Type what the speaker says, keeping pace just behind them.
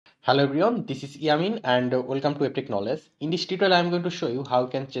Hello everyone, this is Yamin and welcome to Eptech Knowledge. In this tutorial, I am going to show you how you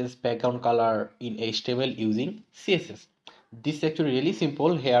can change background color in HTML using CSS. This is actually really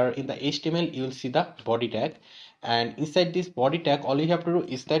simple. Here in the HTML, you will see the body tag, and inside this body tag, all you have to do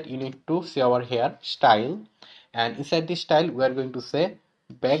is that you need to say our here style, and inside this style, we are going to say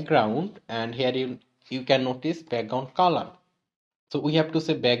background, and here you can notice background color. So we have to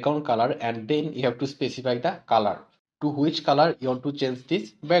say background color, and then you have to specify the color to which color you want to change this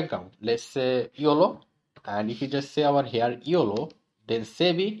background. Let's say yellow, and if you just say over here yellow, then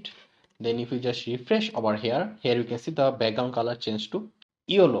save it. Then if you just refresh over here you can see the background color change to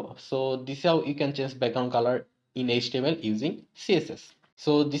yellow. So this is how you can change background color in HTML using CSS.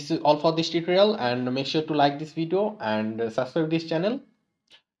 So this is all for this tutorial, and make sure to like this video and subscribe this channel.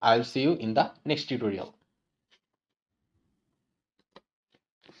 I'll see you in the next tutorial.